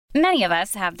Many of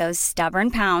us have those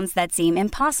stubborn pounds that seem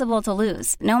impossible to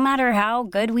lose, no matter how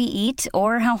good we eat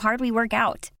or how hard we work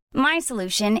out. My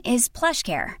solution is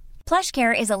PlushCare.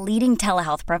 PlushCare is a leading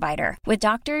telehealth provider with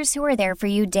doctors who are there for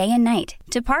you day and night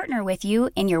to partner with you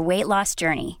in your weight loss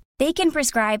journey. They can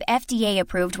prescribe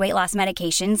FDA-approved weight loss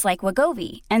medications like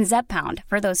Wegovy and Zepbound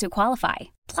for those who qualify.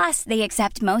 Plus, they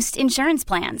accept most insurance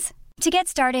plans. To get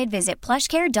started, visit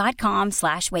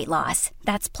plushcare.com/weightloss.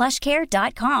 That's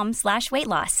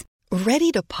plushcare.com/weightloss.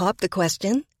 Ready to pop the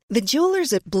question? The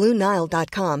jewelers at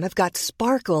BlueNile.com have got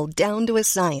sparkle down to a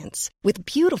science with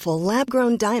beautiful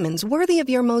lab-grown diamonds worthy of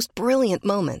your most brilliant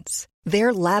moments.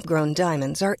 Their lab-grown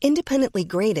diamonds are independently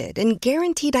graded and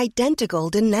guaranteed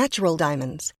identical to natural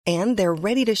diamonds, and they're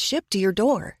ready to ship to your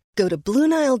door. Go to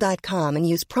BlueNile.com and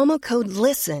use promo code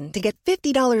LISTEN to get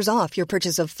 $50 off your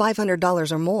purchase of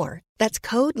 $500 or more. That's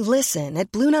code LISTEN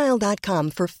at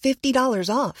BlueNile.com for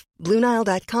 $50 off.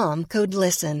 BlueNile.com, code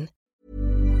LISTEN.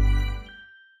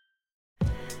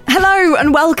 Hello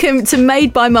and welcome to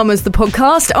Made by Mamas, the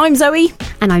podcast. I'm Zoe.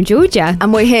 And I'm Georgia.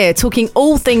 And we're here talking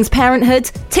all things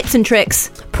parenthood, tips and tricks,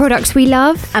 products we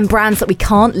love, and brands that we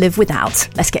can't live without.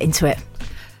 Let's get into it.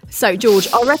 So, George,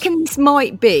 I reckon this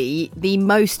might be the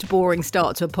most boring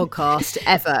start to a podcast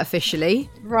ever, officially.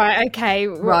 Right, okay.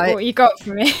 What you got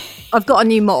for me? I've got a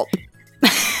new mop.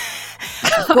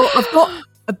 I've got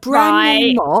a brand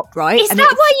new mop, right? Is that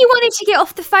why you wanted to get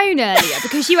off the phone earlier?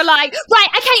 Because you were like, right,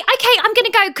 okay, I'm going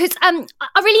to go because I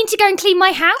really need to go and clean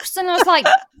my house. And I was like,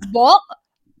 what?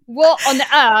 What on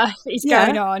earth is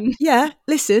going on? Yeah,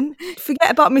 listen,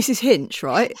 forget about Mrs. Hinch,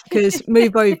 right? Because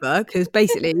move over, because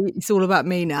basically it's all about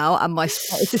me now and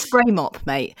it's a spray mop,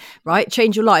 mate, right?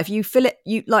 Change your life. You fill it,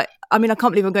 I can't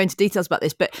believe I'm going into details about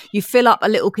this, but you fill up a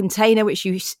little container which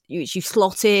you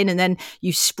slot in, and then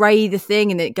you spray the thing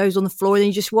and then it goes on the floor, and then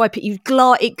you just wipe it. It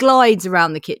glides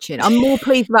around the kitchen. I'm more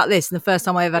pleased about this than the first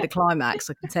time I ever had a climax,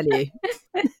 I can tell you.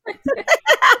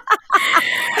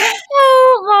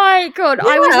 Oh my God. Yeah.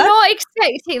 I was not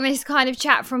expecting this kind of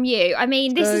chat from you. I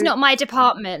mean, this is not my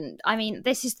department. I mean,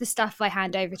 this is the stuff I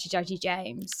hand over to Judgy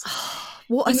James.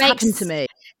 What has happened to me?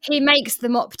 He makes the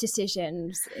mop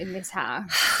decisions in this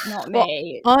house, not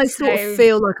me. I sort of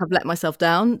feel like I've let myself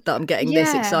down, that I'm getting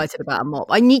this excited about a mop.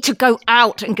 I need to go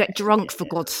out and get drunk, for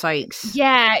God's sakes.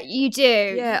 Yeah, you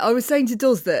do. Yeah, I was saying to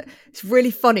Doz that it's really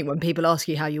funny when people ask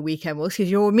you how your weekend was, because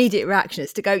your immediate reaction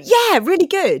is to go, yeah, really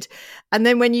good. And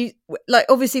then when you,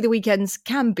 obviously the weekends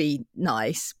can be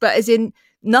nice, but as in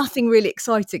nothing really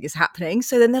exciting is happening.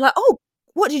 So then they're like, oh,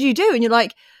 what did you do? And you're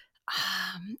like,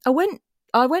 I went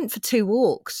for 2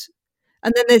 walks.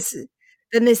 And then there's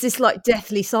this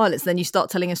deathly silence. Then you start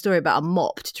telling a story about a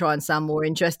mop to try and sound more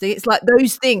interesting. It's like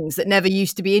those things that never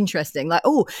used to be interesting. Like,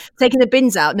 taking the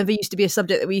bins out never used to be a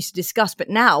subject that we used to discuss. But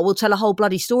now we'll tell a whole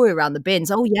bloody story around the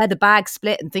bins. Oh, yeah, the bag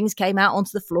split and things came out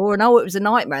onto the floor. And it was a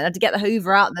nightmare. I had to get the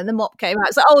Hoover out and then the mop came out.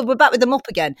 It's like, we're back with the mop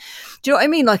again. Do you know what I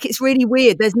mean? Like, it's really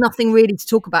weird. There's nothing really to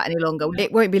talk about any longer.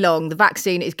 It won't be long. The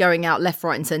vaccine is going out left,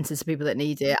 right and centre to people that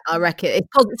need it. I reckon it's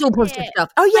all positive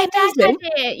stuff. Oh, yeah, my dad had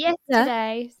it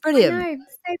yesterday. Yeah. Brilliant. I know.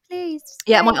 So pleased.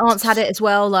 Yeah, my aunt's had it as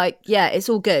well. It's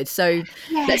all good. So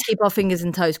let's keep our fingers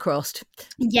and toes crossed.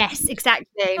 Yes,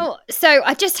 exactly. So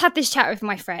I just had this chat with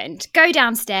my friend. Go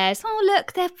downstairs. Oh,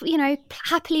 look, they're,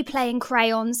 happily playing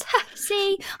crayons.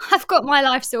 See, I've got my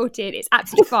life sorted. It's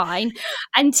absolutely fine.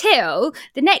 Until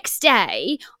the next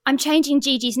day, I'm changing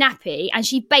Gigi's nappy and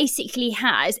she basically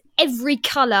has every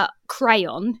colour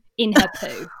crayon in her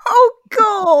poo. Oh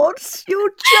God, you're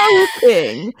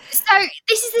joking. So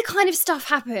this is the kind of stuff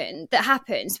that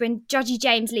happens when Judgy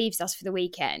James leaves us for the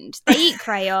weekend. They eat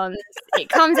crayons, it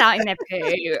comes out in their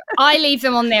poo, I leave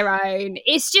them on their own.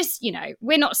 It's just,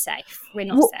 we're not safe.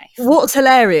 Safe. What's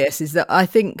hilarious is that I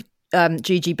think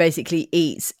Gigi basically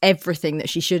eats everything that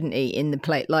she shouldn't eat in the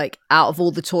plate, like out of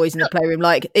all the toys in the playroom.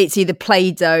 Like, it's either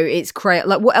Play-Doh, it's crayon.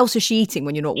 Like, what else is she eating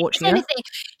when you're not watching her?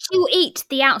 She'll eat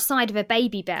the outside of a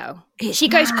Baby Bell. She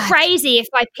goes crazy if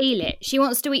I peel it. She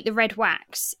wants to eat the red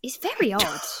wax. It's very odd.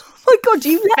 Oh my God, do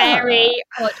you let her? Very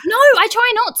odd. No, I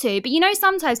try not to, but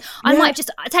sometimes I might have just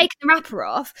taken the wrapper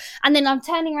off and then I'm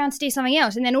turning around to do something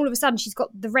else and then all of a sudden she's got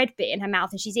the red bit in her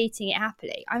mouth and she's eating it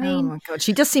happily. I mean, oh my God,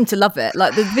 she does seem to love it.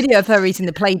 Like the video of her eating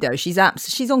the Play-Doh, she's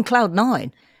on cloud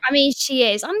 9. I mean, she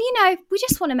is. We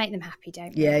just want to make them happy,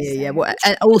 don't we? Yeah. Well,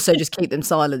 and also just keep them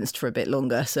silenced for a bit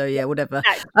longer. So, yeah, whatever.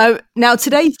 Now,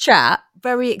 today's chat,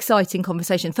 very exciting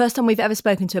conversation. First time we've ever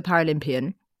spoken to a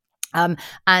Paralympian.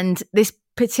 And this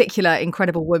particular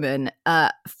incredible woman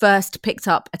first picked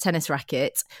up a tennis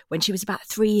racket when she was about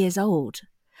 3 years old.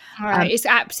 It's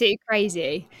absolutely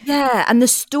crazy. Yeah, and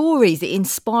the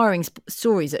inspiring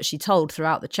stories that she told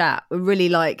throughout the chat were really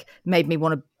like made me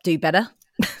want to do better.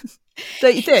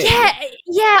 Don't you think?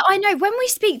 Yeah, I know. When we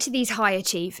speak to these high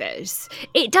achievers,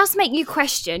 it does make you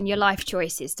question your life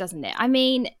choices, doesn't it? I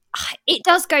mean, it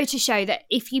does go to show that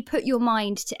if you put your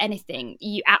mind to anything,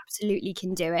 you absolutely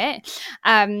can do it.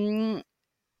 And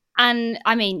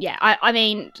I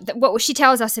mean, what she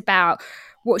tells us about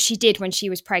what she did when she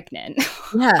was pregnant.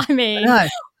 Yeah, I mean,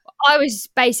 I was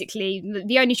basically,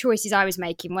 the only choices I was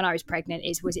making when I was pregnant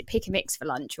was it pick and mix for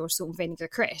lunch or salt and vinegar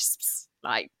crisps?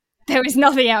 Like, there was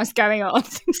nothing else going on.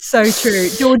 So true.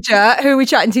 Georgia, who are we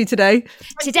chatting to today?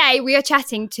 Today we are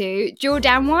chatting to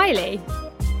Jordan Wiley.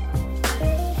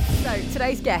 So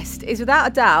today's guest is without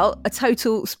a doubt a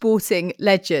total sporting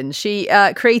legend. She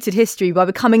created history by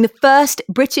becoming the first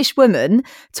British woman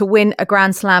to win a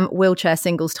Grand Slam wheelchair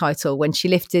singles title when she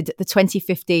lifted the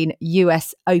 2015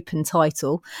 US Open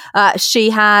title. She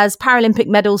has Paralympic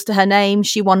medals to her name.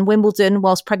 She won Wimbledon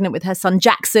whilst pregnant with her son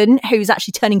Jackson, who's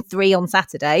actually turning 3 on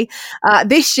Saturday.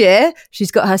 This year,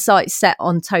 she's got her sights set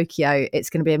on Tokyo. It's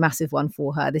going to be a massive one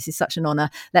for her. This is such an honour.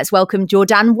 Let's welcome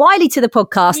Jordan Wiley to the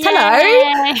podcast.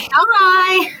 Yay. Hello.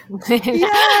 Hi.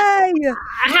 Yay.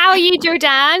 How are you,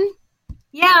 Jordan?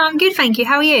 Yeah, I'm good, thank you.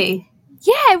 How are you?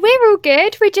 Yeah, we're all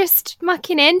good. We're just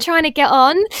mucking in, trying to get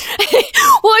on.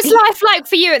 What's life like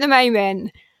for you at the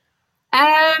moment?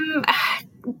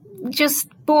 Just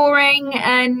boring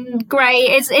and grey.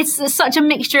 It's such a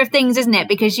mixture of things, isn't it?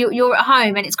 Because you're at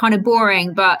home and it's kind of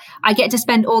boring, but I get to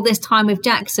spend all this time with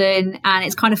Jackson and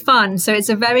it's kind of fun. So it's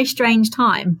a very strange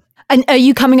time. And are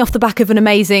you coming off the back of an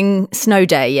amazing snow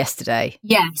day yesterday?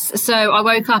 Yes. So I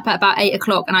woke up at about 8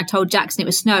 o'clock and I told Jackson it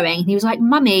was snowing. And he was like,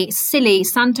 "Mummy, silly,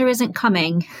 Santa isn't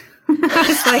coming." I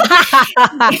was like,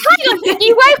 hang on,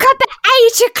 you woke up at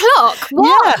 8 o'clock?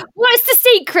 What? Yeah. What's the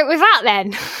secret with that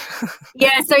then?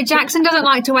 Yeah, so Jackson doesn't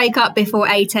like to wake up before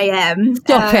 8 a.m.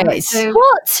 Stop it.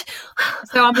 What?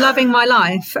 So I'm loving my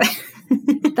life.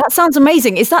 That sounds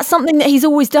amazing. Is that something that he's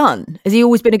always done? Has he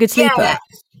always been a good sleeper? Yeah.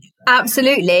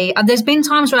 Absolutely. And there's been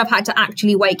times where I've had to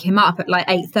actually wake him up at like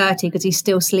 8:30 because he's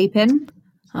still sleeping.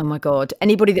 Oh my God.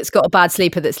 Anybody that's got a bad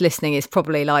sleeper that's listening is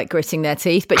probably like gritting their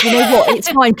teeth. But you know what? It's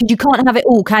fine because you can't have it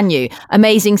all, can you?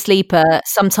 Amazing sleeper.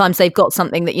 Sometimes they've got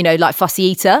something that, like fussy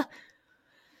eater.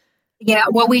 Yeah,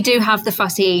 well, we do have the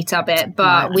fussy eater bit,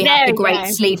 but we have the great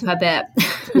sleeper bit.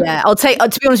 Yeah, to be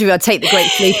honest with you, I'd take the great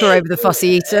sleeper over the fussy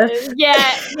eater.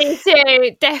 Yeah, me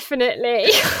too,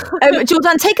 definitely.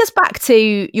 Jordan, take us back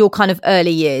to your kind of early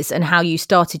years and how you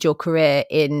started your career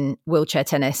in wheelchair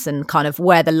tennis and kind of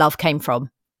where the love came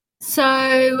from.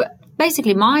 So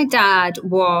basically, my dad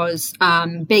was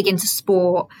big into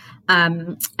sport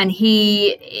and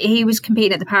he was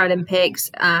competing at the Paralympics,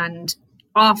 and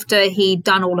after he'd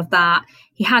done all of that,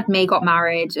 he had me, got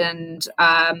married, and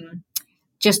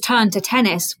just turned to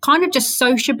tennis, kind of just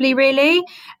sociably, really.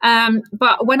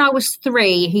 But when I was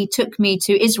 3, he took me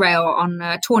to Israel on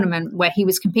a tournament where he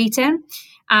was competing.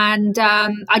 And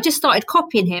I just started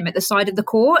copying him at the side of the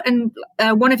court. And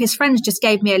one of his friends just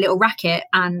gave me a little racket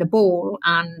and a ball.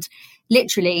 And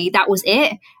literally, that was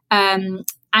it. And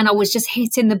I was just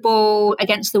hitting the ball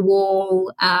against the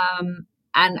wall.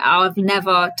 And I've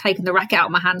never taken the racket out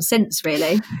of my hand since,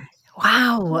 really.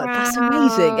 Wow, that's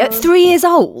amazing. At 3 years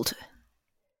old?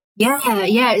 Yeah,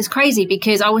 it's crazy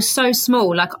because I was so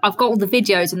small. Like, I've got all the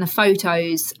videos and the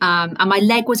photos, and my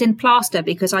leg was in plaster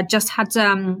because I just had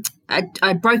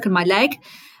I'd broken my leg.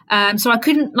 So I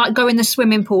couldn't like go in the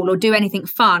swimming pool or do anything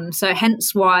fun. So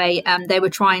hence why they were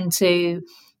trying to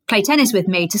play tennis with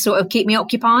me to sort of keep me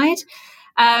occupied.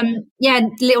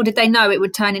 Little did they know it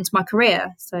would turn into my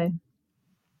career. So.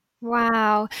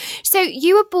 Wow. So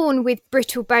you were born with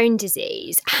brittle bone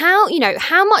disease. How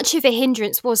much of a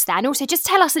hindrance was that? And also just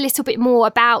tell us a little bit more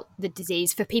about the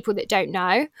disease for people that don't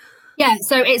know. Yeah,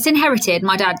 so it's inherited.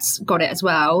 My dad's got it as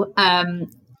well.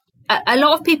 A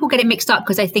lot of people get it mixed up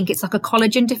because they think it's like a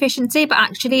collagen deficiency, but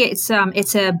actually it's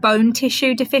a bone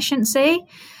tissue deficiency.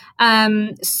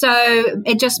 So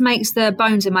it just makes the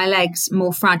bones in my legs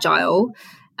more fragile.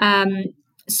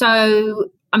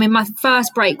 I mean, my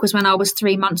first break was when I was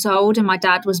 3 months old and my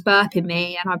dad was burping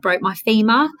me and I broke my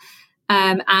femur.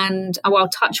 Well,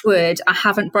 touch wood, I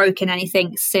haven't broken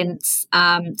anything since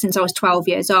I was 12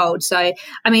 years old. So,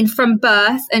 I mean, from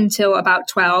birth until about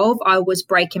 12, I was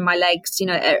breaking my legs,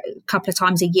 a couple of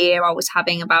times a year.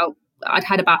 I'd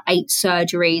had about 8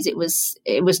 surgeries. It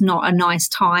was not a nice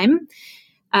time.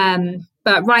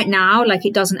 But right now, like,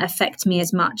 it doesn't affect me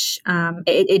as much.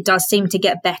 It does seem to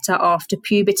get better after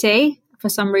puberty for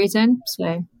some reason.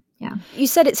 So, yeah. You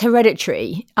said it's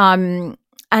hereditary. And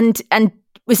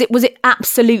Was it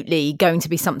absolutely going to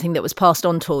be something that was passed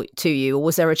on to you, or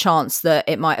was there a chance that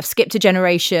it might have skipped a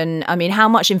generation? I mean, how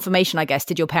much information, I guess,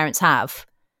 did your parents have?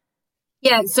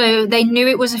 Yeah, so they knew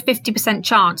it was a 50%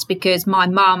 chance because my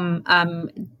mum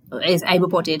is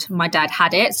able-bodied. My dad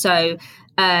had it, so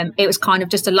it was kind of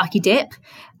just a lucky dip.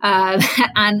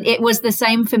 And it was the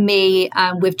same for me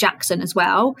with Jackson as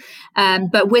well.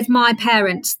 But with my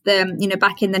parents,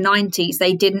 back in the 90s,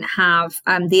 they didn't have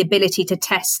the ability to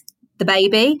test the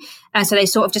baby. And so they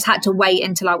sort of just had to wait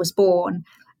until I was born.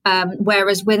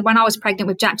 Whereas when I was pregnant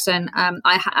with Jackson,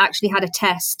 I actually had a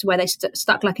test where they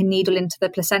stuck like a needle into the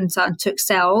placenta and took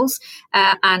cells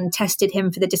and tested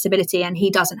him for the disability, and he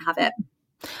doesn't have it.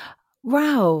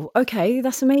 Wow. Okay.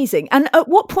 That's amazing. And at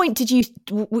what point did you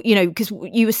because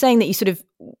you were saying that you sort of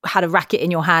had a racket in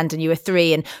your hand and you were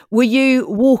 3, and were you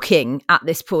walking at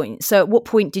this point? So at what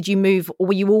point did you move, or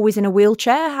were you always in a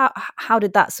wheelchair? How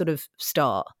did that sort of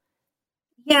start?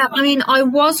 Yeah, I mean, I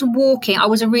was walking. I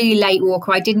was a really late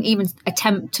walker. I didn't even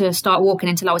attempt to start walking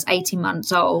until I was 18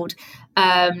 months old.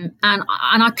 And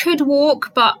I could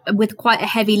walk, but with quite a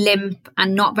heavy limp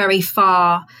and not very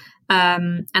far.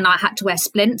 And I had to wear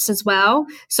splints as well.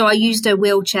 So I used a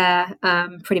wheelchair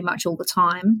pretty much all the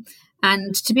time.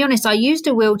 And to be honest, I used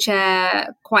a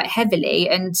wheelchair quite heavily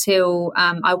until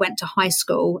I went to high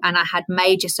school, and I had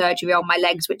major surgery on my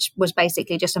legs, which was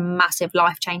basically just a massive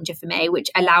life changer for me,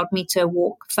 which allowed me to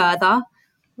walk further.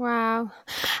 Wow.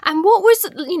 And what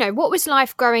was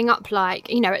life growing up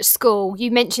like, at school? You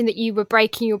mentioned that you were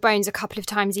breaking your bones a couple of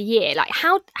times a year. Like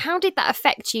how did that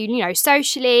affect you,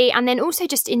 socially, and then also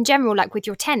just in general, like with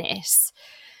your tennis?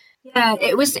 Yeah,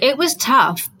 it was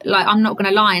tough. Like, I'm not going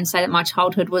to lie and say that my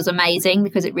childhood was amazing,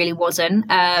 because it really wasn't.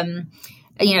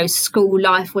 School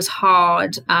life was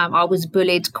hard. I was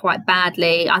bullied quite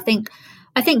badly. I think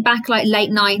back like late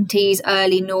 90s,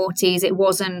 early noughties, it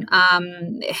wasn't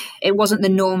the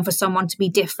norm for someone to be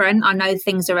different. I know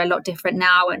things are a lot different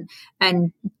now,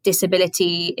 and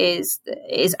disability is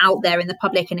out there in the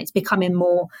public, and it's becoming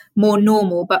more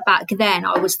normal. But back then,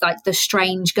 I was like the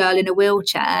strange girl in a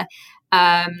wheelchair.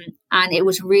 And it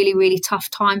was really, really tough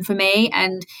time for me.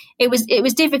 And it was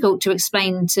difficult to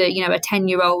explain to, a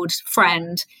 10-year-old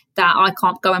friend that I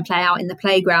can't go and play out in the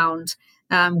playground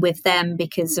with them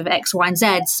because of X, Y, and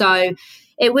Z. So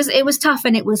it was tough,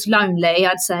 and it was lonely,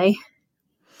 I'd say.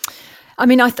 I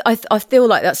mean, I feel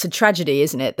like that's a tragedy,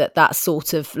 isn't it? That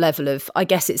sort of level of, I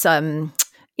guess it's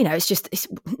it's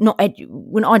not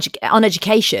on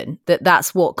education,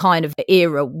 that's what kind of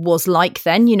era was like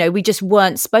then. We just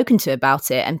weren't spoken to about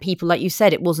it, and people, like you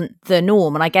said, it wasn't the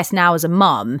norm. And I guess now as a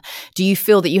mum, do you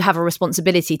feel that you have a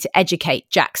responsibility to educate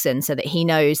Jackson so that he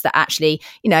knows that actually,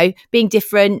 being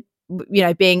different,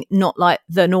 being not like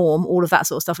the norm, all of that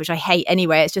sort of stuff, which I hate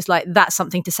anyway, it's just like that's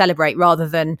something to celebrate rather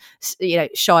than,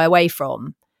 shy away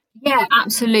from? Yeah,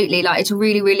 absolutely. Like, it's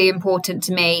really, really important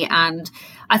to me. And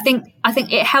I think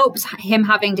it helps him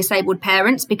having disabled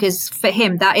parents, because for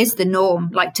him, that is the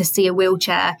norm, like to see a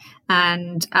wheelchair.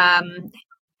 And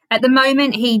at the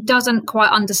moment, he doesn't quite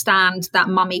understand that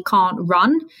mummy can't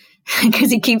run,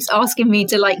 because he keeps asking me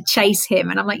to like chase him.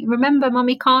 And I'm like, remember,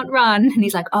 mummy can't run. And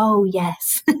he's like, oh,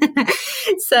 yes.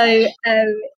 So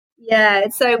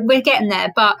we're getting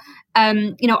there. But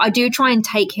I do try and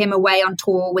take him away on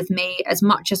tour with me as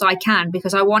much as I can,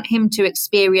 because I want him to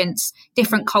experience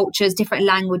different cultures, different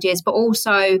languages, but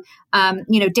also,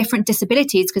 different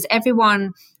disabilities, because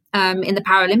everyone in the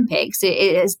Paralympics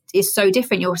is so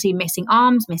different. You'll see missing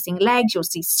arms, missing legs, you'll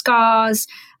see scars.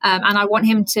 And I want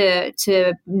him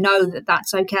to know that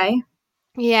that's okay.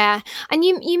 Yeah. And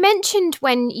you mentioned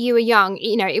when you were young,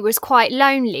 it was quite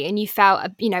lonely and you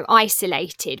felt,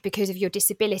 isolated because of your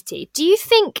disability. Do you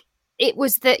think it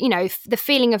was the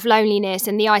feeling of loneliness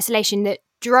and the isolation that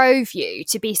drove you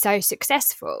to be so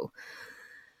successful?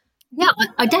 Yeah,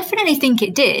 I definitely think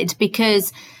it did,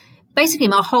 because basically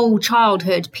my whole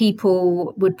childhood,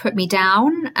 people would put me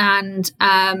down, and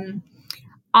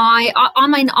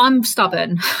I'm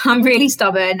stubborn. I'm really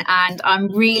stubborn, and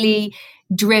I'm really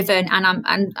driven,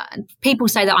 and people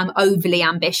say that I'm overly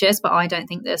ambitious, but I don't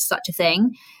think there's such a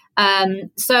thing.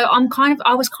 So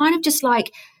I was kind of just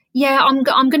like, yeah, I'm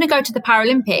going to go to the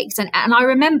Paralympics. And I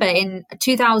remember in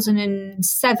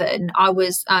 2007, I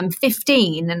was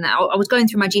 15, and I was going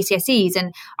through my GCSEs,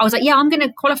 and I was like, yeah, I'm going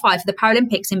to qualify for the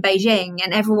Paralympics in Beijing.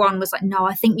 And everyone was like, no,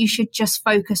 I think you should just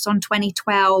focus on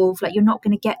 2012. Like, you're not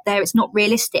going to get there. It's not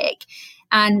realistic.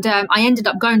 And I ended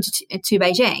up going to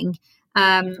Beijing.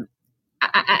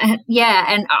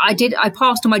 and I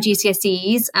passed all my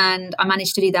GCSEs and I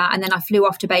managed to do that. And then I flew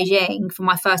off to Beijing for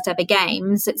my first ever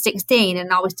games at 16.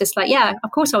 And I was just like, yeah,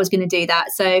 of course I was going to do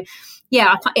that. So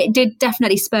yeah, it did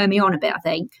definitely spur me on a bit, I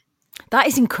think. That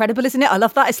is incredible, isn't it? I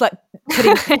love that. It's like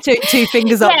putting two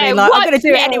fingers up, being like, I'm going to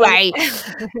do it anyway.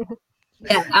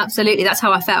 Yeah, absolutely. That's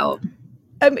how I felt.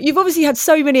 You've obviously had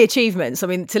so many achievements. I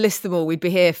mean, to list them all, we'd be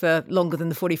here for longer than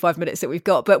the 45 minutes that we've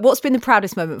got. But what's been the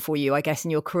proudest moment for you, I guess,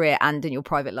 in your career and in your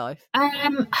private life?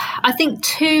 I think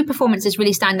 2 performances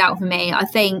really stand out for me. I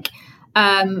think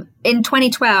in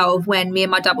 2012, when me and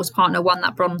my doubles partner won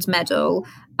that bronze medal,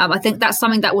 I think that's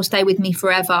something that will stay with me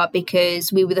forever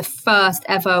because we were the first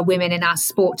ever women in our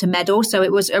sport to medal. So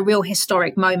it was a real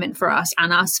historic moment for us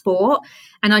and our sport.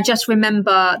 And I just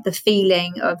remember the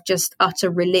feeling of just utter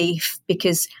relief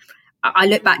because I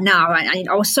look back now and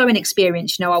I was so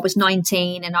inexperienced. I was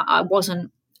 19 and I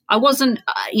wasn't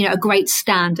a great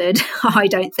standard, I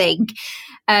don't think.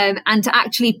 And to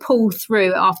actually pull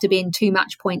through after being 2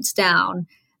 match points down,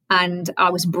 and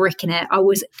I was bricking it. I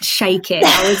was shaking.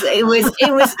 It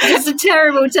was just a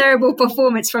terrible, terrible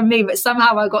performance from me, but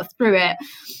somehow I got through it.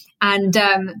 And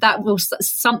that was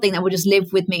something that will just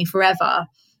live with me forever.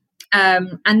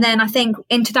 And then I think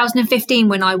in 2015,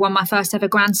 when I won my first ever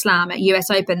Grand Slam at US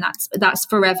Open, that's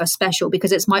forever special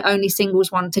because it's my only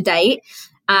singles one to date.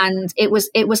 And it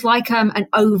was like an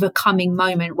overcoming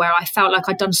moment where I felt like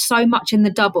I'd done so much in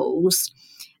the doubles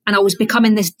and I was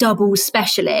becoming this doubles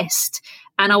specialist.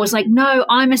 And I was like, no,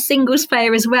 I'm a singles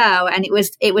player as well. And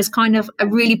it was kind of a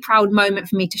really proud moment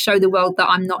for me to show the world that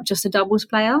I'm not just a doubles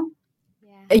player.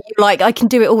 You're like, I can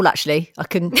do it all, actually. I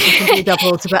can do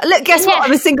doubles. But look, guess what?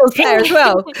 I'm a singles player as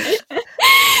well.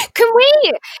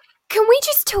 Can we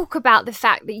just talk about the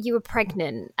fact that you were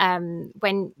pregnant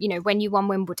when you won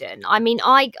Wimbledon? I mean,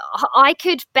 I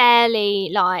could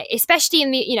barely, especially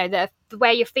in the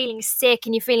where you're feeling sick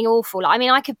and you're feeling awful. I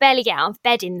mean, I could barely get out of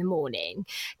bed in the morning.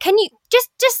 Can you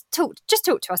just talk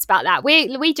to us about that?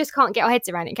 We just can't get our heads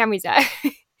around it, can we, Zoe?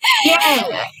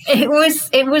 Yeah, it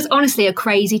was honestly a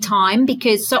crazy time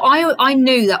because I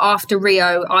knew that after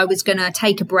Rio I was going to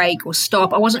take a break or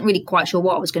stop. I wasn't really quite sure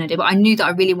what I was going to do, but I knew that I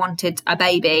really wanted a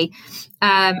baby.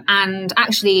 And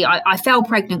actually I fell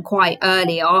pregnant quite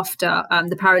early after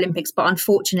the Paralympics, but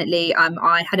unfortunately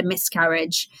I had a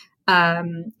miscarriage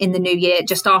in the new year,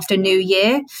 just after New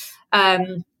Year.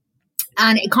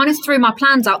 And it kind of threw my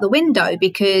plans out the window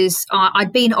because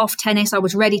I'd been off tennis. I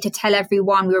was ready to tell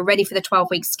everyone. We were ready for the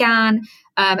 12-week scan.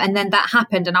 And then that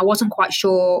happened and I wasn't quite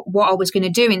sure what I was going to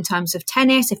do in terms of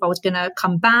tennis, if I was going to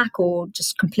come back or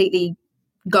just completely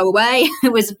go away.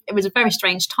 It was a very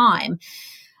strange time.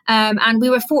 And we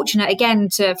were fortunate again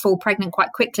to fall pregnant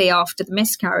quite quickly after the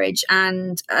miscarriage.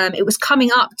 And it was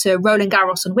coming up to Roland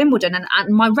Garros and Wimbledon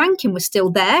and my ranking was still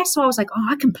there. So I was like, oh,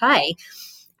 I can play.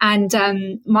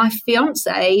 And my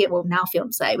fiance, well, now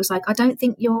fiance, was like, I don't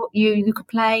think you could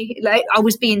play. Like, I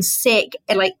was being sick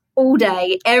like all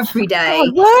day, every day.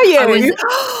 Oh, were you?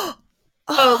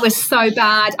 It was so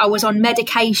bad. I was on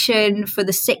medication for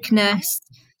the sickness.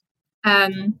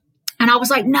 And I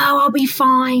was like, no, I'll be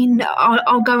fine.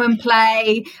 I'll go and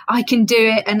play. I can do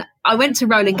it. And I went to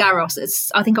Roland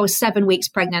Garros. I think I was 7 weeks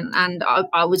pregnant and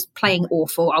I was playing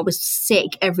awful. I was sick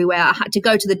everywhere. I had to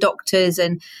go to the doctors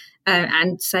and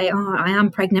say, oh, I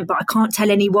am pregnant, but I can't tell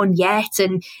anyone yet.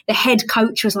 And the head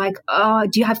coach was like, oh,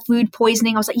 do you have food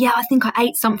poisoning? I was like, yeah, I think I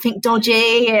ate something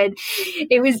dodgy. And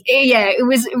it was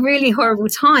a really horrible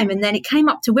time. And then it came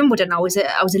up to Wimbledon. I was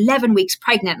 11 weeks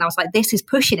pregnant and I was like, this is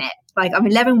pushing it. Like, I'm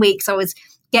 11 weeks. I was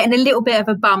getting a little bit of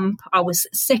a bump. I was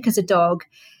sick as a dog.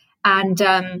 And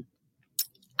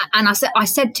I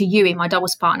said to Yui, my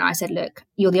doubles partner, I said, look,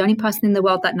 you're the only person in the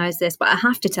world that knows this, but I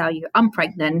have to tell you, I'm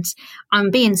pregnant.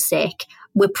 I'm being sick.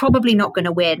 We're probably not going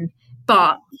to win,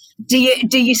 but do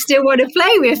you still want to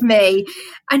play with me?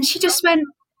 And she just went,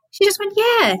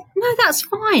 yeah, no, that's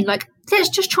fine. Like, let's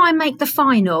just try and make the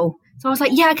final. So I was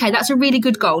like, yeah, okay, that's a really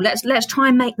good goal. Let's try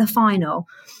and make the final.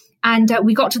 And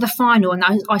we got to the final and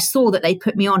I saw that they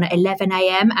put me on at 11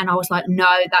 a.m. And I was like, no,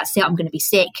 that's it. I'm going to be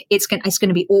sick. It's going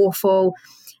to be awful.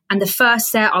 And the first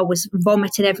set, I was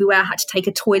vomiting everywhere. I had to take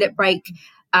a toilet break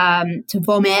to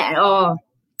vomit. And,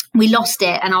 we lost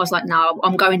it. And I was like, no,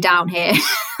 I'm going down here.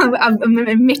 I'm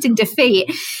admitting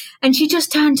defeat. And she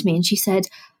just turned to me and she said,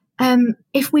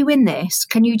 if we win this,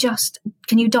 can you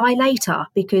die later?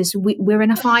 Because we're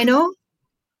in a final.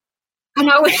 And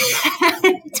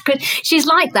she's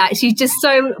like that. She's just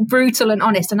so brutal and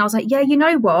honest. And I was like, yeah, you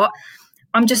know what?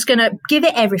 I'm just going to give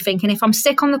it everything. And if I'm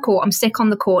sick on the court, I'm sick on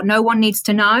the court. No one needs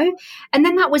to know. And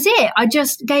then that was it. I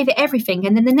just gave it everything.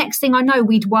 And then the next thing I know,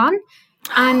 we'd won.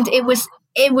 And it was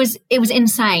it was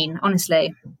insane,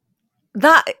 honestly.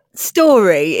 That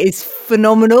story is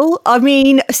phenomenal. I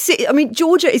mean,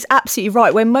 Georgia is absolutely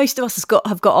right. When most of us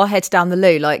have got our heads down the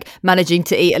loo, like managing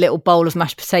to eat a little bowl of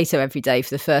mashed potato every day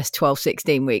for the first 12,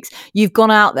 16 weeks, you've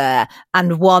gone out there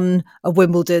and won a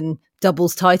Wimbledon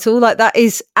doubles title. Like, that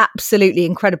is absolutely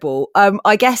incredible.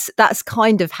 I guess that's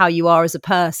kind of how you are as a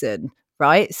person,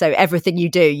 right? So everything you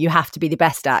do, you have to be the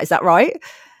best at. Is that right?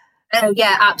 Oh,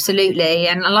 yeah, absolutely.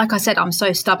 And like I said, I'm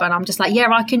so stubborn. I'm just like, yeah,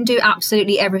 I can do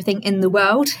absolutely everything in the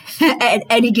world at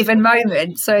any given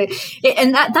moment. So,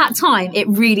 and at that time, it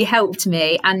really helped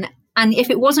me. And if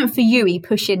it wasn't for Yui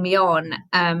pushing me on,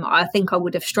 I think I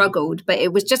would have struggled. But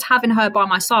it was just having her by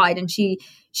my side, and she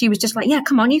was just like, yeah,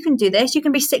 come on, you can do this. You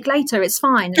can be sick later. It's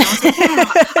fine. And I was like, yeah,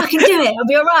 I can do it. I'll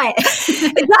be all right. Is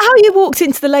that how you walked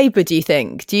into the labour, do you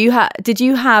think? Did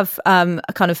you have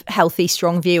a kind of healthy,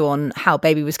 strong view on how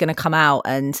baby was going to come out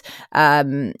and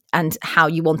how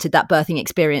you wanted that birthing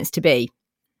experience to be?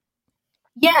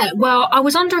 Yeah, well, I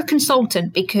was under a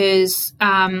consultant because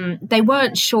they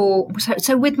weren't sure.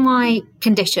 So with my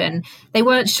condition, they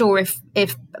weren't sure if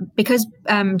because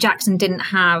Jackson didn't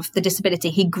have the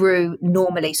disability, he grew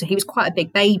normally. So he was quite a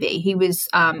big baby. He was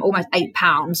almost 8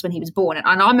 pounds when he was born, and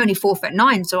I'm only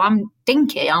 4'9", so I'm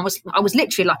dinky. I was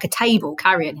literally like a table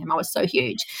carrying him. I was so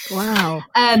huge. Wow.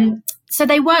 So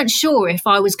they weren't sure if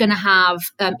I was going to have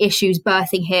issues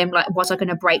birthing him. Like, was I going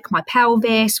to break my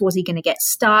pelvis? Was he going to get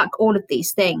stuck? All of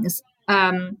these things.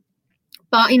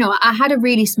 But, you know, I had a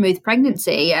really smooth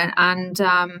pregnancy, and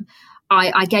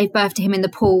I gave birth to him in the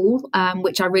pool,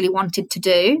 which I really wanted to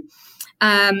do.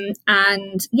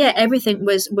 And yeah, everything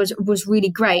was really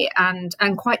great and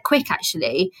quite quick,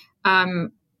 actually.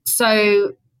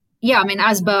 So yeah, I mean,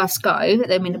 as births go,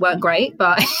 I mean, they weren't great,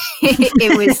 but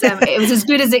it was as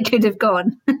good as it could have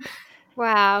gone.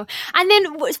 Wow. And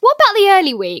then what about the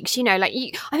early weeks? You know, like,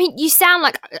 you sound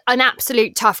like an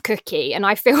absolute tough cookie, and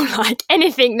I feel like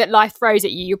anything that life throws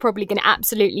at you, you're probably going to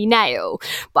absolutely nail.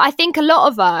 But I think a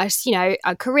lot of us, you know,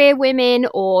 are career women,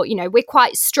 or, you know, we're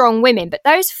quite strong women, but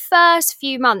those first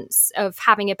few months of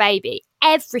having a baby,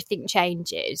 everything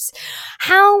changes.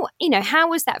 How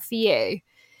was that for you?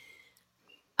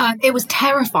 It was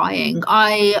terrifying.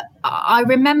 I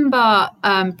remember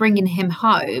bringing him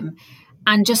home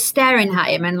and just staring at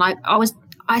him, and like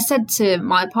I said to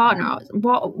my partner,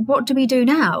 what do we do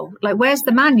now? Like, where's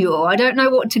the manual? I don't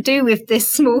know what to do with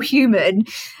this small human.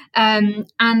 And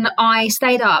I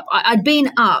stayed up. I'd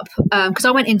been up because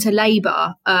I went into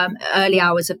labour early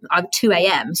hours of 2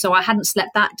 a.m. So I hadn't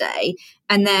slept that day,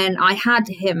 and then I had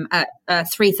him at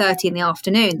 3:30 in the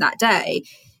afternoon that day.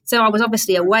 So I was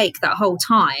obviously awake that whole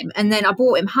time. And then I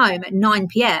brought him home at 9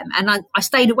 p.m. and I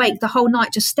stayed awake the whole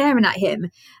night just staring at him.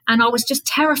 And I was just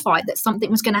terrified that something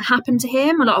was going to happen to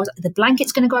him. And I was like, the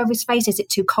blanket's going to go over his face. Is it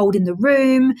too cold in the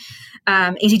room?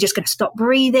 Is he just going to stop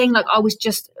breathing? Like, I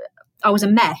was a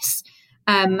mess.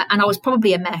 And I was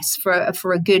probably a mess for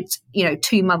a good,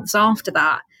 2 months after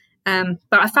that.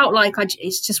 But I felt like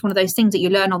it's just one of those things that you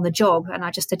learn on the job, and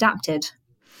I just adapted.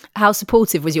 How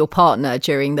supportive was your partner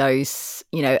during those,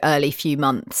 early few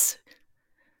months?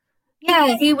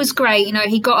 Yeah, he was great.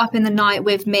 He got up in the night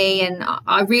with me, and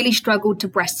I really struggled to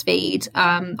breastfeed.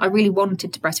 I really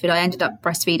wanted to breastfeed. I ended up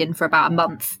breastfeeding for about a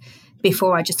month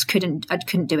before I couldn't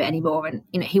do it anymore.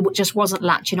 And, he just wasn't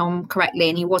latching on correctly,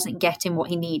 and he wasn't getting what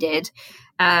he needed.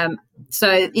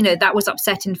 So, that was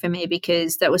upsetting for me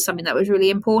because that was something that was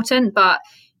really important. But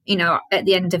at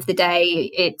the end of the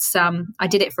day, it's I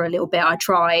did it for a little bit. I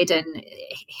tried, and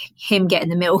him getting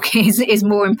the milk is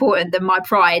more important than my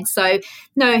pride. So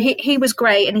no, he was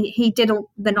great, and he did all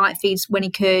the night feeds when he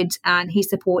could, and he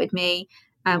supported me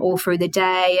all through the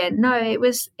day. And no, it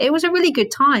was a really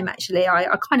good time, actually.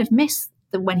 I kind of missed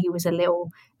when he was a little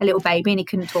baby and he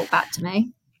couldn't talk back to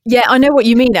me. Yeah, I know what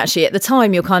you mean, actually. At the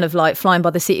time, you're kind of like flying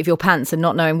by the seat of your pants and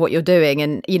not knowing what you're doing,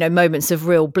 and, moments of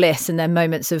real bliss and then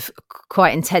moments of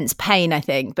quite intense pain, I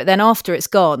think. But then after it's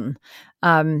gone,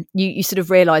 you sort of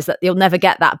realise that you'll never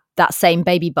get that same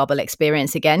baby bubble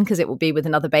experience again, because it will be with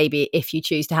another baby if you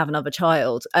choose to have another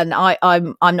child. And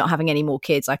I'm not having any more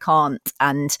kids. I can't.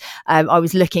 And I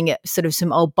was looking at sort of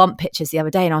some old bump pictures the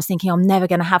other day, and I was thinking, I'm never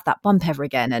going to have that bump ever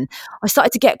again. And I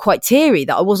started to get quite teary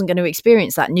that I wasn't going to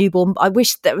experience that newborn. I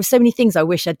wish there were so many things I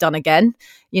wish I'd done again,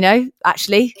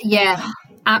 actually. Yeah,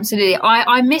 absolutely.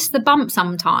 I miss the bump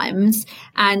sometimes.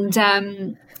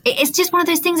 And it's just one of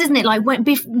those things, isn't it? Like,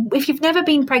 if you've never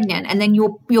been pregnant and then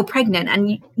you're pregnant,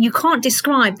 and you can't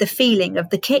describe the feeling of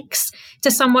the kicks to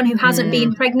someone who hasn't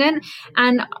been pregnant.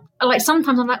 And like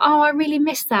sometimes I'm like, oh, I really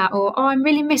miss that, or oh, I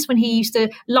really miss when he used to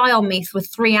lie on me for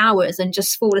 3 hours and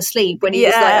just fall asleep when he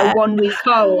was like a 1 week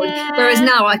old. Yeah. Whereas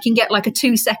now I can get like a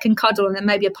 2-second cuddle and then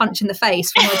maybe a punch in the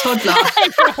face from my toddler.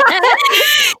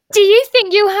 Do you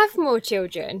think you'll have more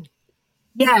children?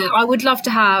 Yeah, I would love to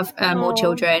have more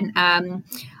children.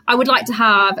 I would like to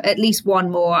have at least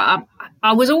one more.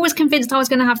 I was always convinced I was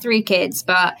going to have 3 kids,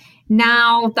 but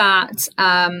now that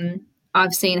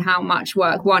I've seen how much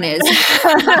work one is,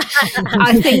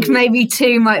 I think maybe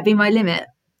 2 might be my limit.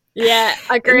 Yeah,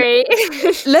 I agree.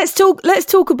 Let's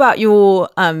talk about your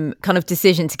kind of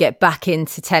decision to get back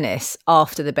into tennis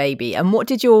after the baby, and what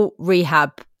did your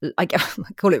rehab, I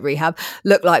call it rehab,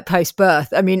 look like post-birth?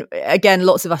 I mean, again,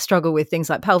 lots of us struggle with things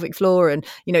like pelvic floor and,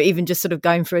 you know, even just sort of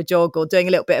going for a jog or doing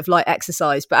a little bit of light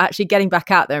exercise, but actually getting back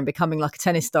out there and becoming like a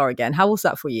tennis star again. How was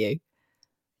that for you?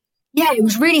 Yeah, it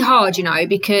was really hard, you know,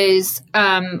 because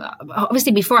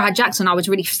obviously before I had Jackson, I was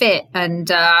really fit, and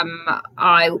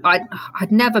I'd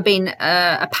never been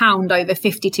a pound over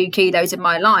 52 kilos in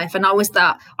my life, and I was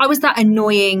that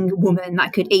annoying woman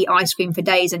that could eat ice cream for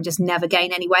days and just never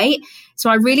gain any weight. So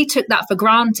I really took that for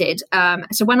granted.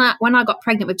 So when I got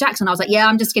pregnant with Jackson, I was like, yeah,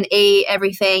 I'm just going to eat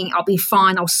everything. I'll be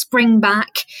fine. I'll spring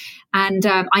back, and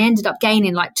I ended up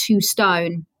gaining like 2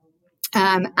 stone.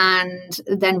 And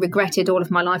then regretted all of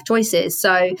my life choices.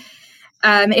 So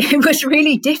it was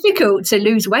really difficult to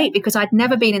lose weight because I'd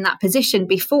never been in that position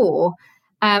before,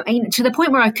 and to the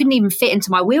point where I couldn't even fit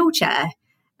into my wheelchair.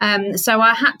 So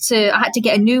I had to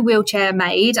get a new wheelchair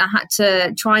made. I had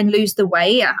to try and lose the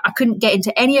weight. I couldn't get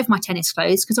into any of my tennis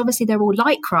clothes because obviously they're all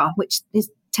Lycra, which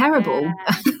is terrible.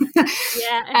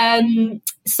 Yeah.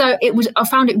 So I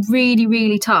found it really,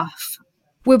 really tough.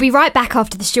 We'll be right back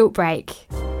after the short break.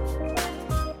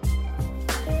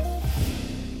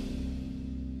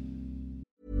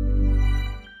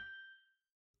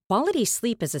 Quality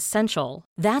sleep is essential.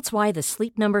 That's why the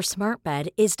Sleep Number Smart Bed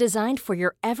is designed for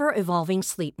your ever-evolving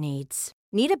sleep needs.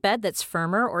 Need a bed that's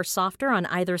firmer or softer on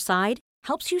either side?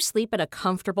 Helps you sleep at a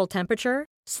comfortable temperature?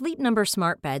 Sleep Number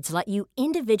Smart Beds let you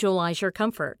individualize your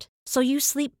comfort, so you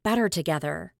sleep better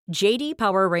together. J.D.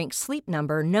 Power ranks Sleep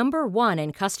Number number 1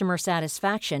 in customer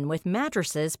satisfaction with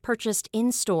mattresses purchased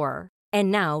in-store.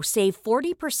 And now save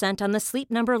 40% on the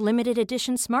Sleep Number Limited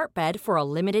Edition Smart Bed for a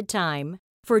limited time.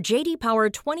 For J.D. Power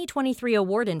 2023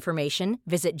 award information,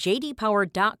 visit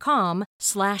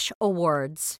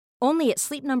jdpower.com/awards. Only at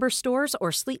Sleep Number stores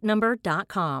or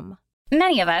sleepnumber.com.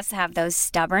 Many of us have those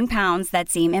stubborn pounds that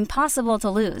seem impossible to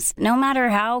lose, no matter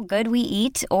how good we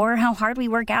eat or how hard we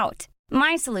work out.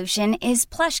 My solution is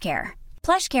PlushCare.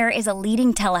 PlushCare is a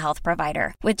leading telehealth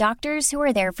provider with doctors who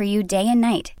are there for you day and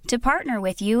night to partner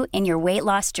with you in your weight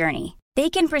loss journey. They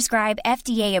can prescribe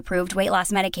FDA-approved weight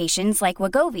loss medications like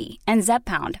Wegovy and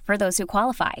Zepbound for those who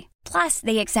qualify. Plus,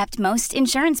 they accept most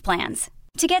insurance plans.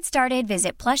 To get started,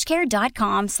 visit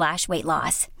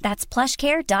plushcare.com/weightloss. That's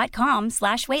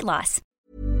plushcare.com/weightloss.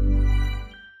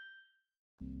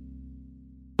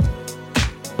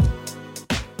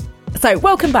 So,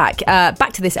 welcome back.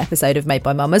 Back to this episode of Made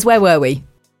by Mamas. Where were we?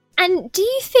 And do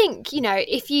you think,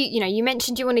 if you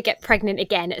mentioned you want to get pregnant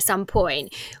again at some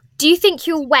point, do you think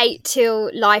you'll wait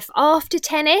till life after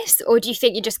tennis, or do you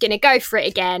think you're just going to go for it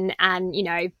again and,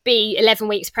 be 11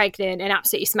 weeks pregnant and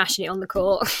absolutely smashing it on the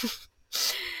court?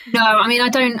 No, I mean, I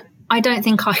don't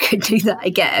think I could do that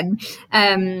again.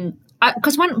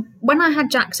 Because when I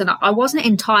had Jackson, I wasn't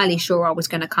entirely sure I was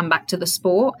going to come back to the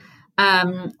sport.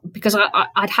 Because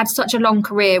I'd had such a long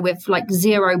career with like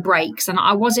 0 breaks, and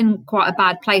I was in quite a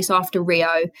bad place after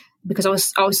Rio because I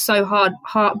was so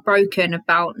heartbroken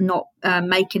about not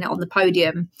making it on the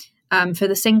podium for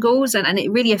the singles, and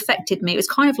it really affected me. It was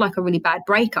kind of like a really bad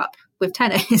breakup with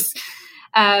tennis.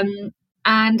 And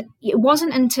it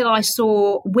wasn't until I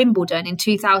saw Wimbledon in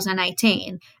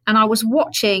 2018 and I was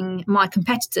watching my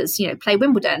competitors, play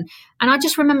Wimbledon, and I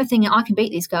just remember thinking, I can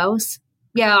beat these girls.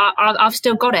 Yeah, I've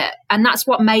still got it. And that's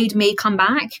what made me come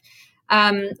back.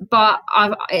 But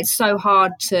it's so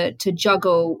hard to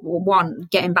juggle, one,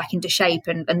 getting back into shape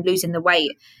and losing the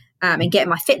weight and getting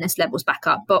my fitness levels back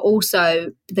up, but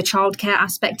also the childcare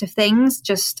aspect of things.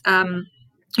 Just,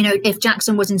 if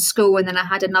Jackson was in school and then I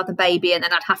had another baby and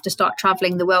then I'd have to start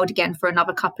traveling the world again for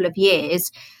another couple of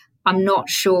years, I'm not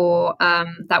sure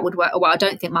that would work. Well, I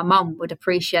don't think my mum would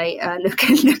appreciate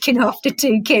looking after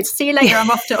 2 kids. See you later. I'm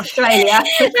off to Australia.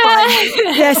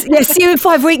 Yes. See you in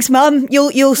 5 weeks, Mum.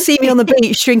 You'll see me on the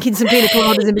beach drinking some pina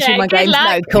coladas in between my games. Luck.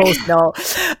 No, of course not.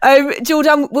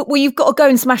 Jordan, well, you've got to go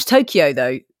and smash Tokyo,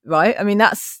 though, right? I mean,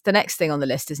 that's the next thing on the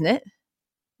list, isn't it?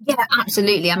 Yeah,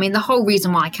 absolutely. I mean, the whole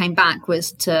reason why I came back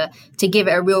was to give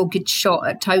it a real good shot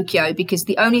at Tokyo, because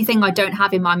the only thing I don't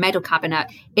have in my medal cabinet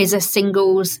is a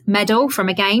singles medal from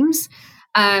a games.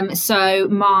 So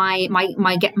my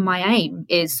aim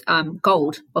is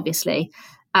gold, obviously.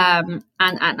 And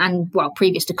well,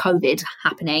 previous to COVID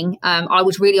happening,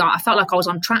 I felt like I was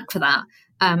on track for that.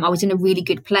 I was in a really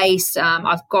good place.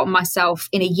 I've got myself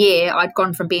in a year. I'd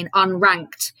gone from being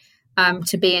unranked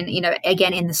to being,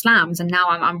 again in the slams, and now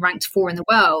I'm ranked 4 in the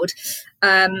world.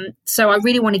 So I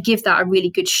really want to give that a really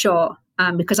good shot,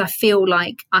 because I feel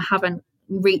like I haven't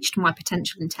reached my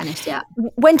potential in tennis yet.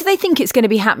 When do they think it's going to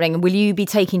be happening? And will you be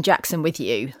taking Jackson with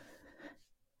you?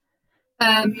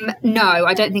 No,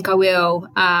 I don't think I will.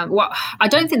 I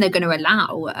don't think they're going to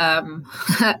allow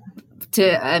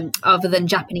other than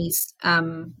Japanese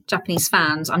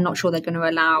fans. I'm not sure they're going to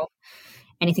allow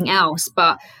anything else,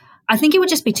 but I think it would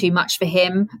just be too much for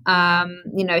him.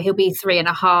 He'll be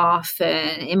 3.5,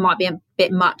 and it might be a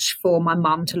bit much for my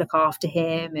mum to look after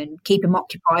him and keep him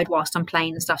occupied whilst I'm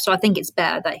playing and stuff. So I think it's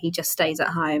better that he just stays at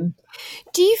home.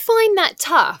 Do you find that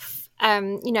tough,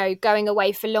 going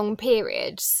away for long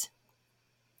periods?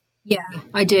 Yeah,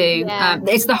 I do. Yeah.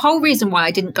 It's the whole reason why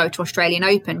I didn't go to Australian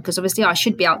Open, because obviously I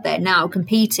should be out there now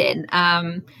competing.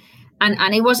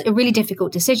 And it was a really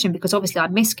difficult decision, because obviously I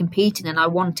missed competing and I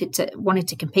wanted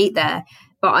to compete there,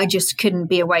 but I just couldn't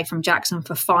be away from Jackson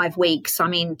for 5 weeks. I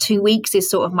mean, 2 weeks is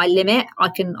sort of my limit. I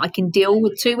can deal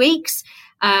with 2 weeks.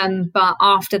 But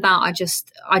after that, I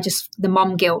just the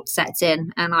mom guilt sets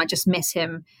in and I just miss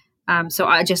him. So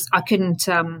I couldn't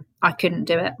do it. I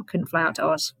couldn't fly out to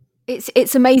Oz.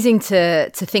 It's amazing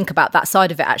to think about that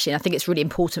side of it, actually. And I think it's really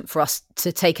important for us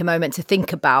to take a moment to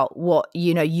think about what,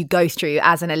 you go through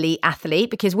as an elite athlete,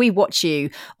 because we watch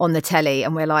you on the telly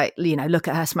and we're like, look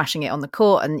at her smashing it on the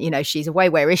court and, she's away.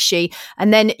 Where is she?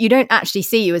 And then you don't actually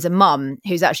see you as a mum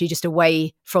who's actually just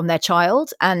away from their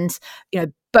child. And,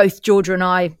 both Georgia and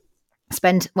I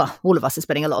all of us are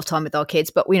spending a lot of time with our kids,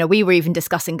 but we were even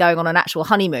discussing going on an actual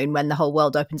honeymoon when the whole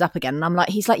world opens up again. And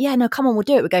he's like, yeah, no, come on, we'll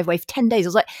do it. We'll go away for 10 days. I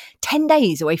was like, 10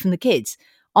 days away from the kids.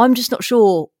 I'm just not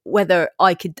sure whether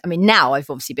I could. I mean, now I've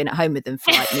obviously been at home with them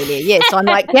for nearly a year. So I'm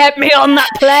like, get me on that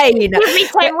plane. Give me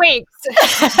 10 weeks.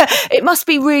 It must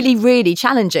be really, really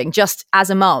challenging just as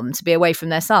a mum to be away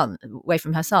from her son.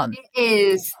 It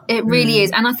is. It really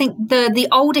is. And I think the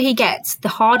older he gets, the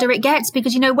harder it gets,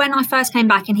 because, when I first came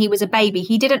back and he was a baby,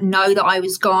 he didn't know that I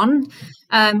was gone.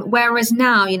 Whereas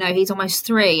now, he's almost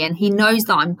 3 and he knows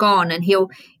that I'm gone, and he'll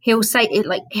say it,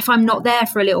 like, if I'm not there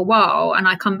for a little while and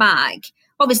I come back,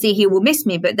 obviously he will miss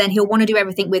me, but then he'll want to do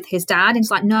everything with his dad. And he's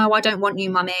like, no, I don't want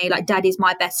you, mummy. Like, daddy's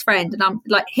my best friend. And I'm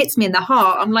like, hits me in the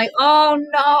heart. I'm like, oh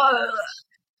no,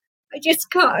 I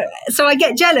just can't. So I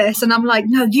get jealous and I'm like,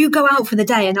 no, you go out for the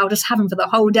day and I'll just have him for the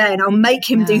whole day and I'll make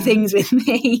him do things with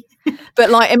me. But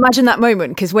imagine that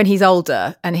moment, because when he's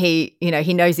older and he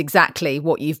knows exactly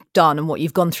what you've done and what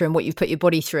you've gone through and what you've put your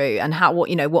body through and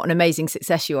what an amazing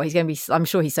success you are. He's going to be, I'm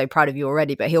sure he's so proud of you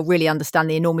already, but he'll really understand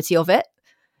the enormity of it.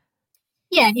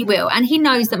 Yeah, he will. And he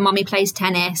knows that mummy plays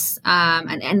tennis.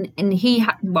 And he,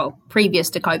 previous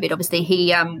to COVID, obviously,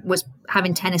 he was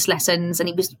having tennis lessons and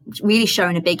he was really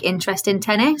showing a big interest in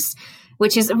tennis,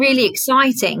 which is really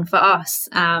exciting for us.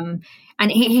 And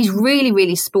he's really,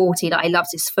 really sporty. Like, he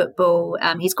loves his football.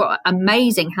 He's got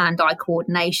amazing hand-eye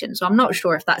coordination. So I'm not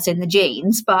sure if that's in the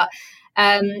genes, but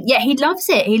he loves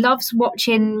it. He loves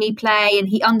watching me play and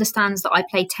he understands that I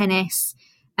play tennis.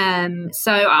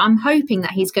 So I'm hoping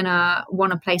that he's going to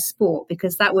want to play sport,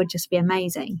 because that would just be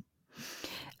amazing.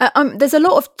 There's a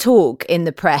lot of talk in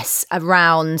the press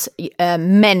around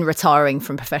men retiring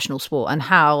from professional sport and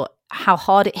how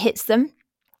hard it hits them.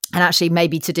 And actually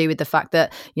maybe to do with the fact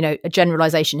that, a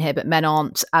generalization here, but men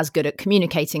aren't as good at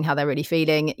communicating how they're really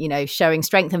feeling. Showing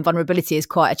strength and vulnerability is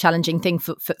quite a challenging thing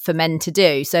for men to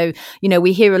do. So,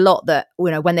 we hear a lot that,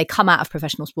 when they come out of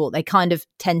professional sport, they kind of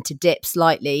tend to dip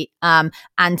slightly.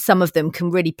 And some of them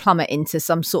can really plummet into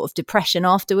some sort of depression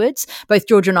afterwards. Both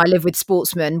Georgia and I live with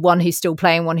sportsmen, one who's still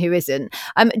playing, one who isn't.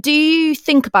 Do you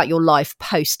think about your life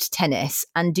post tennis?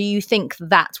 And do you think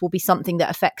that will be something that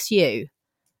affects you?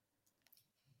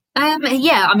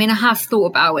 I mean, I have thought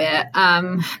about it,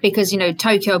 because,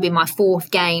 Tokyo will be my 4th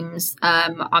games.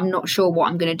 I'm not sure what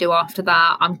I'm going to do after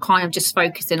that. I'm kind of just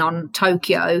focusing on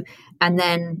Tokyo, and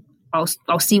then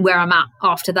I'll see where I'm at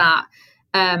after that.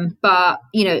 But,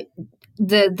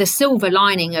 the silver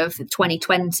lining of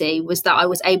 2020 was that I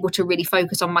was able to really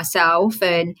focus on myself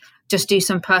and just do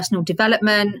some personal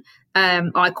development.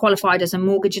 I qualified as a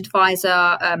mortgage advisor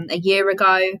a year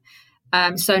ago.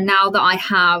 So now that I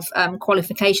have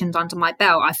qualifications under my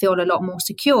belt, I feel a lot more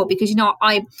secure because, you know,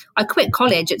 I quit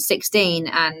college at 16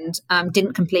 and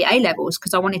didn't complete A-levels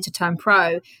because I wanted to turn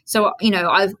pro. So, you know,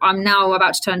 I'm now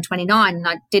about to turn 29 and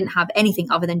I didn't have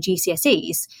anything other than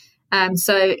GCSEs.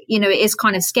 So, you know, it is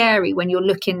kind of scary when you're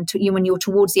when you're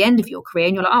towards the end of your career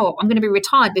and you're like, oh, I'm going to be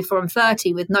retired before I'm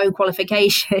 30 with no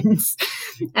qualifications.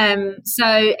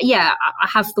 So, yeah, I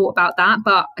have thought about that.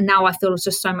 But now I feel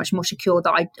just so much more secure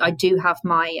that I do have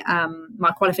my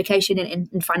my qualification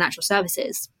in financial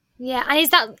services. Yeah. And is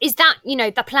that, you know,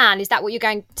 the plan? Is that what you're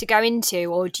going to go into?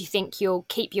 Or do you think you'll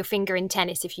keep your finger in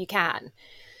tennis if you can?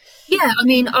 Yeah, I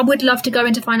mean, I would love to go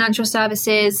into financial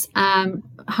services,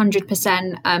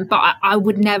 100%, but I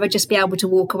would never just be able to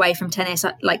walk away from tennis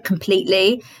like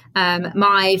completely.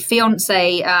 My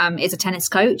fiance is a tennis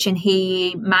coach and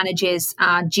he manages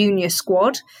our junior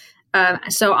squad.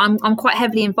 So I'm quite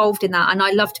heavily involved in that, and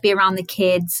I love to be around the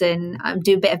kids and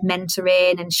do a bit of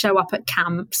mentoring and show up at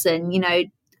camps and, you know,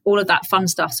 all of that fun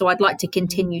stuff. So I'd like to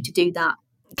continue to do that.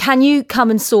 Can you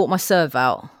come and sort my serve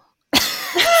out?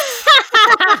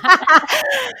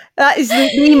 That is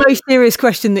the most serious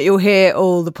question that you'll hear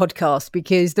all the podcast,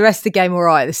 because the rest of the game, all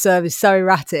right, the serve is so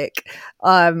erratic.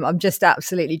 I'm just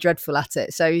absolutely dreadful at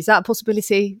it. So is that a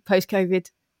possibility post-COVID,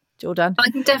 Jordan?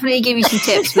 I can definitely give you some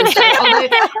tips with that.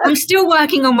 Although I'm still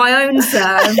working on my own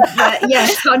serve, but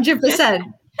yes, 100%.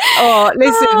 Oh,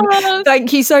 listen,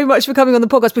 thank you so much for coming on the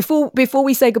podcast. Before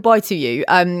we say goodbye to you,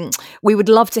 we would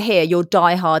love to hear your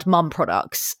diehard mum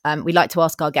products. We like to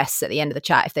ask our guests at the end of the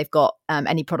chat if they've got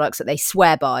any products that they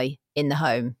swear by in the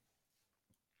home.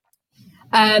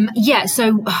 Yeah,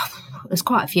 so there's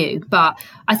quite a few, but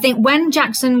I think when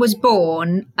Jackson was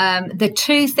born, the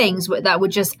two things that were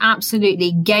just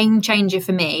absolutely game changer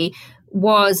for me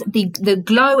was the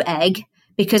glow egg,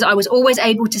 because I was always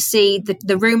able to see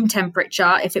the room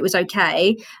temperature if it was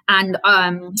okay, and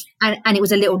it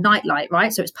was a little nightlight,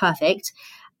 right? So it's perfect.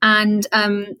 And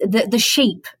the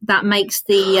sheep that makes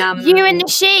the You and the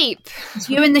sheep.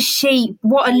 You and the sheep.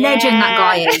 What a legend that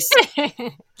guy is.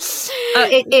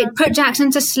 It put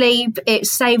Jackson to sleep. It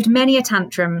saved many a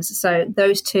tantrums. So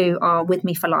those two are with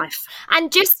me for life.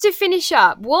 And just to finish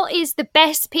up, what is the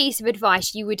best piece of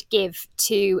advice you would give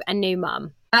to a new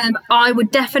mum? I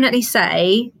would definitely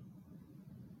say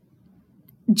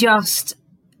just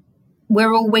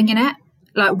we're all winging it.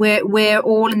 Like we're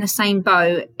all in the same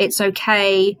boat. It's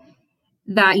okay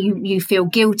that you feel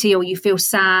guilty or you feel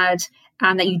sad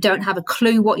and that you don't have a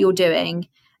clue what you're doing,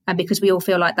 because we all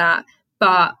feel like that.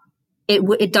 But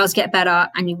it does get better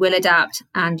and you will adapt,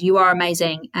 and you are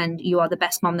amazing and you are the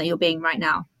best mum that you're being right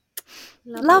now.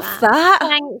 Love that.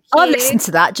 Thank you. I listened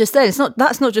to that just then.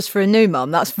 That's not just for a new mum.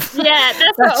 That's for, that's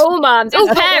for all mums, all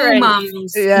parents. All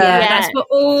mums. Yeah, that's for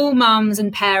all mums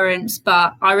and parents.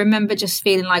 But I remember just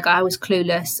feeling like I was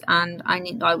clueless and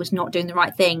I was not doing the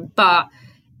right thing. But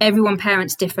everyone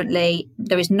parents differently.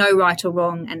 There is no right or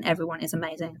wrong, and everyone is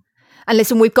amazing. And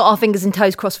listen, we've got our fingers and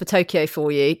toes crossed for Tokyo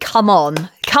for you. Come on,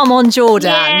 Jordan.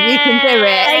 Yeah. You can do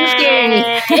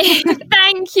it. Thank you.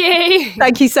 Thank you.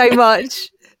 Thank you so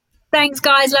much. Thanks,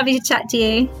 guys. Lovely to chat to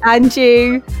you. And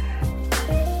you.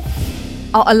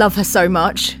 Oh, I love her so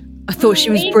much. I thought she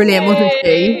was brilliant, wasn't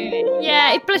she?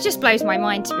 Yeah, it just blows my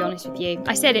mind, to be honest with you.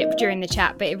 I said it during the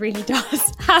chat, but it really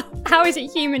does. How is it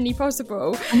humanly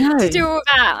possible to do all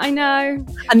that? I know.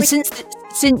 And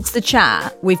since the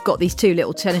chat, we've got these two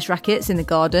little tennis rackets in the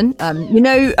garden. You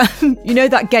know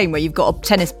that game where you've got a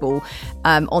tennis ball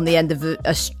on the end of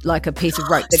a piece of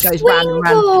rope that goes round and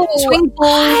round. Swing ball.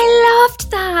 I loved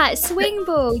that. Swing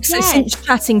ball. Yes. So since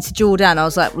chatting to Jordan, I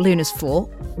was like, Luna's 4.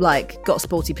 Like, got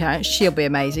sporty parents, she'll be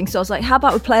amazing. So I was like, how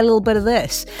about we play a little bit of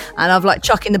this? And I've like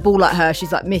chucking the ball at her.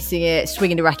 She's like missing it,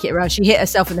 swinging the racket around. She hit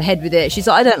herself in the head with it. She's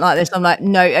like, I don't like this. I'm like,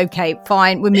 no, okay,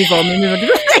 fine, we'll move on.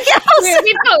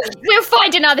 We'll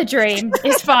find another dream.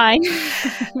 It's fine.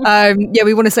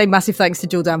 We want to say massive thanks to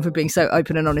Jordan for being so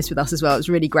open and honest with us as well. It was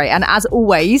really great. And as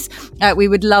always, we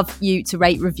would love you to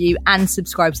rate, review and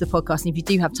subscribe to the podcast. And if you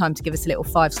do have time to give us a little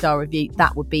 5-star review,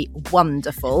 that would be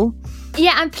wonderful.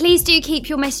 Yeah, and please do keep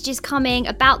your messages coming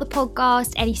about the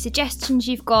podcast, any suggestions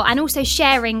you've got, and also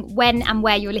sharing when and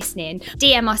where you're listening.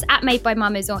 DM us at Made by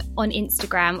Mamas on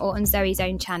Instagram or on Zoe's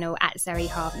own channel at Zoe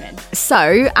Hardman.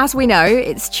 So, as we know,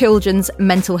 it's Children's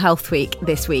Mental Health Week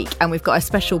this week, and we've got a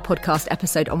special podcast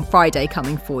episode on Friday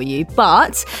coming for you.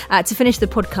 But to finish the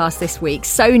podcast this week,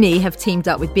 Sony have teamed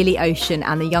up with Billy Ocean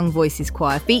and the Young Voices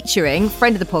Choir, featuring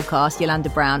friend of the podcast, Yolanda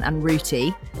Brown and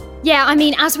Rooty. Yeah, I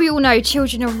mean, as we all know,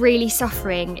 children are really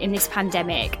suffering in this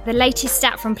pandemic. The latest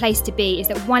stat from Place to Be is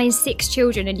that 1 in 6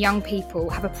 children and young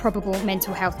people have a probable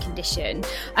mental health condition.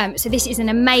 So this is an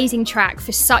amazing track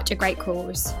for such a great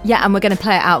cause. Yeah, and we're going to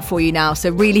play it out for you now. So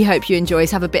really hope you enjoy.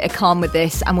 Have a bit of calm with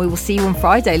this, and we will see you on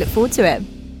Friday. Look forward to it.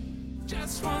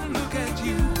 Just one look at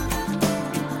you,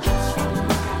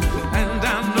 and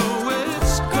I know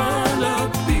it's gonna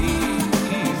be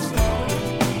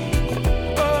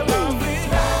a lovely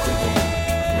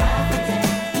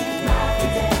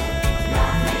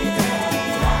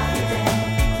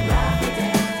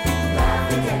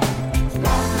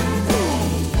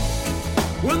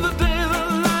when the day that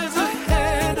lies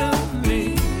ahead of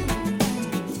me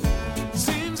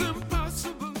seems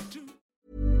impossible to.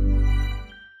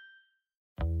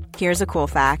 Here's a cool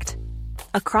fact.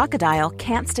 A crocodile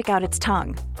can't stick out its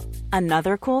tongue.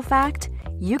 Another cool fact,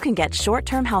 you can get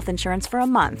short-term health insurance for a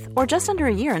month or just under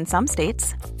a year in some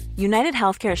states. United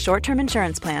Healthcare short-term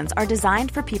insurance plans are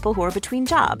designed for people who are between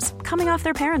jobs, coming off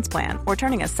their parents' plan, or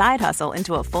turning a side hustle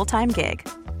into a full-time gig.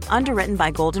 Underwritten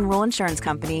by Golden Rule Insurance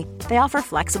Company, they offer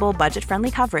flexible,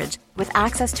 budget-friendly coverage with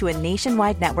access to a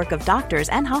nationwide network of doctors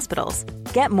and hospitals.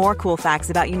 Get more cool facts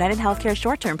about United Healthcare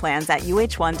short-term plans at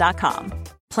uh1.com.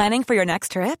 Planning for your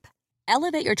next trip?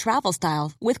 Elevate your travel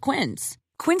style with Quince.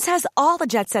 Quince has all the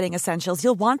jet-setting essentials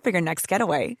you'll want for your next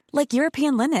getaway, like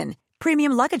European linen,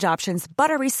 premium luggage options,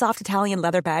 buttery soft Italian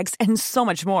leather bags, and so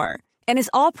much more. And is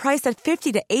all priced at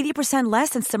 50 to 80% less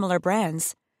than similar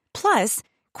brands. Plus,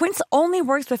 Quince only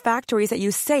works with factories that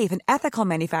use safe and ethical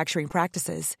manufacturing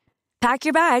practices. Pack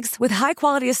your bags with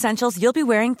high-quality essentials you'll be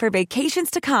wearing for vacations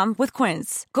to come with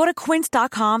Quince. Go to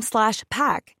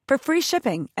quince.com/pack for free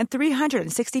shipping and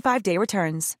 365-day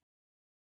returns.